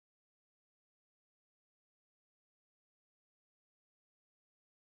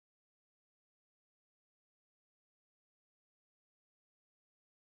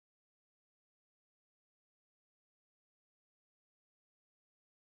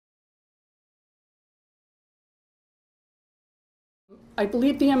I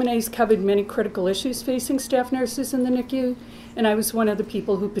believe the M&A's covered many critical issues facing staff nurses in the NICU, and I was one of the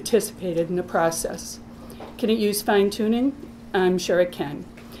people who participated in the process. Can it use fine-tuning? I'm sure it can.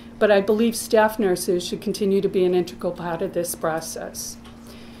 But I believe staff nurses should continue to be an integral part of this process.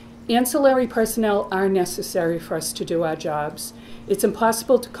 Ancillary personnel are necessary for us to do our jobs. It's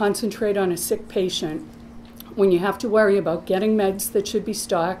impossible to concentrate on a sick patient when you have to worry about getting meds that should be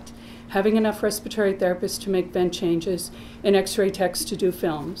stocked, having enough respiratory therapists to make vent changes, and x-ray techs to do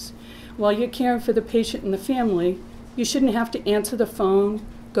films. While you're caring for the patient and the family, you shouldn't have to answer the phone,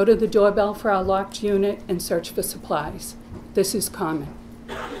 go to the doorbell for our locked unit, and search for supplies. This is common.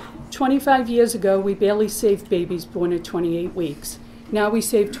 25 years ago, we barely saved babies born at 28 weeks. Now we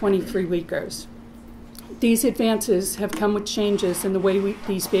save 23-weekers. These advances have come with changes in the way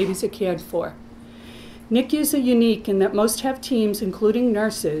these babies are cared for. NICUs are unique in that most have teams, including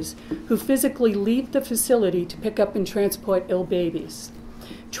nurses, who physically leave the facility to pick up and transport ill babies.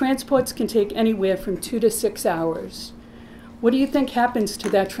 Transports can take anywhere from 2 to 6 hours. What do you think happens to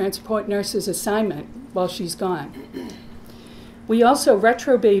that transport nurse's assignment while she's gone? We also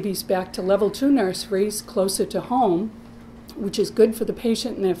retro babies back to level 2 nurseries closer to home, which is good for the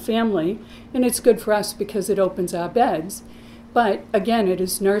patient and their family, and it's good for us because it opens our beds. But again, it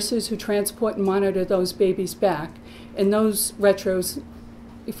is nurses who transport and monitor those babies back. And those retros,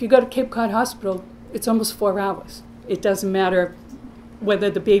 if you go to Cape Cod Hospital, it's almost 4 hours. It doesn't matter whether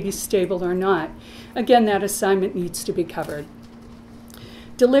the baby's stable or not. Again, that assignment needs to be covered.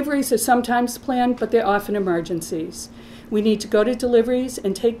 Deliveries are sometimes planned, but they're often emergencies. We need to go to deliveries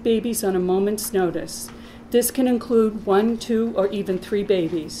and take babies on a moment's notice. This can include 1, 2, or even 3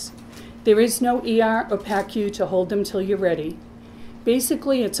 babies. There is no ER or PACU to hold them till you're ready.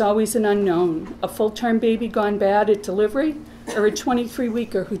 Basically, it's always an unknown, a full-term baby gone bad at delivery or a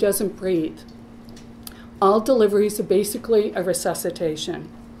 23-weeker who doesn't breathe. All deliveries are basically a resuscitation.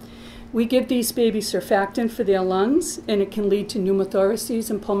 We give these babies surfactant for their lungs, and it can lead to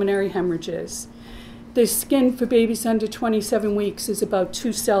pneumothoraces and pulmonary hemorrhages. The skin for babies under 27 weeks is about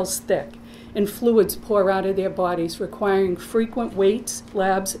 2 cells thick, and fluids pour out of their bodies, requiring frequent weights,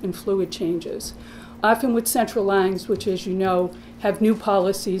 labs, and fluid changes, often with central lines, which, as you know, have new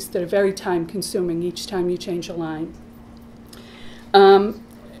policies that are very time-consuming each time you change a line.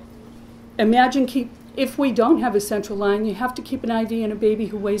 If we don't have a central line, you have to keep an IV in a baby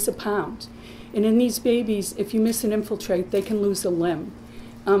who weighs a pound. And in these babies, if you miss an infiltrate, they can lose a limb.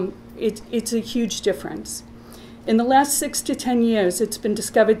 It's a huge difference. In the last 6 to 10 years, it's been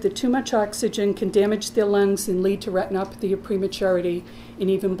discovered that too much oxygen can damage their lungs and lead to retinopathy of prematurity and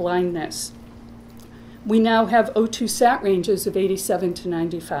even blindness. We now have O2 sat ranges of 87 to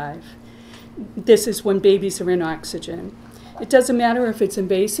 95. This is when babies are in oxygen. It doesn't matter if it's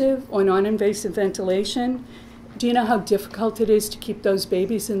invasive or non-invasive ventilation. Do you know how difficult it is to keep those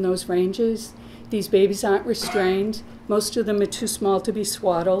babies in those ranges? These babies aren't restrained. Most of them are too small to be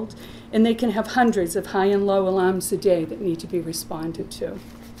swaddled, and they can have hundreds of high and low alarms a day that need to be responded to.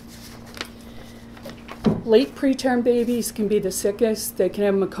 Late preterm babies can be the sickest. They can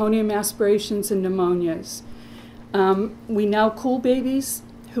have meconium aspirations and pneumonias. We now cool babies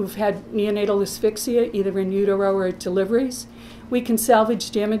who've had neonatal asphyxia, either in utero or at deliveries. We can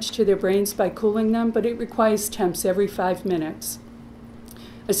salvage damage to their brains by cooling them, but it requires temps every 5 minutes.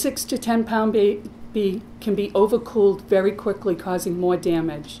 A 6 to 10 pound baby can be overcooled very quickly, causing more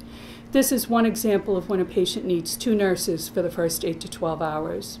damage. This is one example of when a patient needs 2 nurses for the first 8 to 12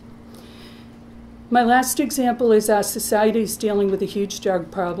 hours. My last example is our society is dealing with a huge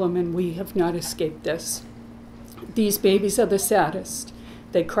drug problem, and we have not escaped this. These babies are the saddest.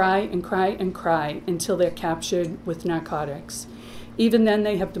 They cry and cry and cry until they're captured with narcotics. Even then,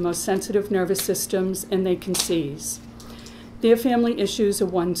 they have the most sensitive nervous systems, and they can seize. Their family issues are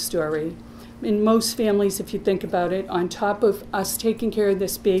one story. In most families, if you think about it, on top of us taking care of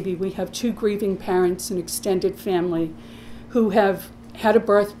this baby, we have 2 grieving parents and extended family who have had a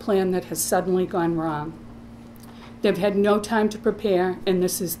birth plan that has suddenly gone wrong. They've had no time to prepare, and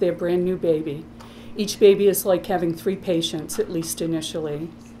this is their brand new baby. Each baby is like having 3 patients, at least initially.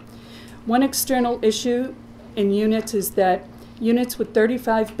 One external issue in units is that units with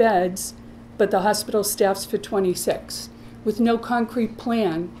 35 beds, but the hospital staffs for 26, with no concrete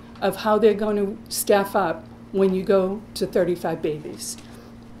plan of how they're going to staff up when you go to 35 babies.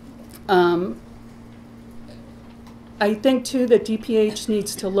 I think, too, that DPH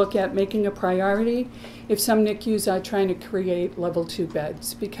needs to look at making a priority if some NICUs are trying to create level 2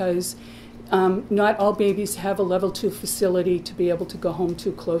 beds, because not all babies have a level 2 facility to be able to go home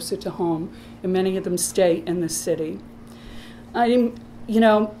to closer to home, and many of them stay in the city.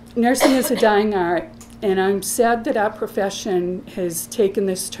 Nursing is a dying art, And I'm sad that our profession has taken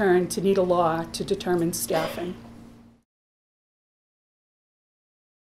this turn to need a law to determine staffing.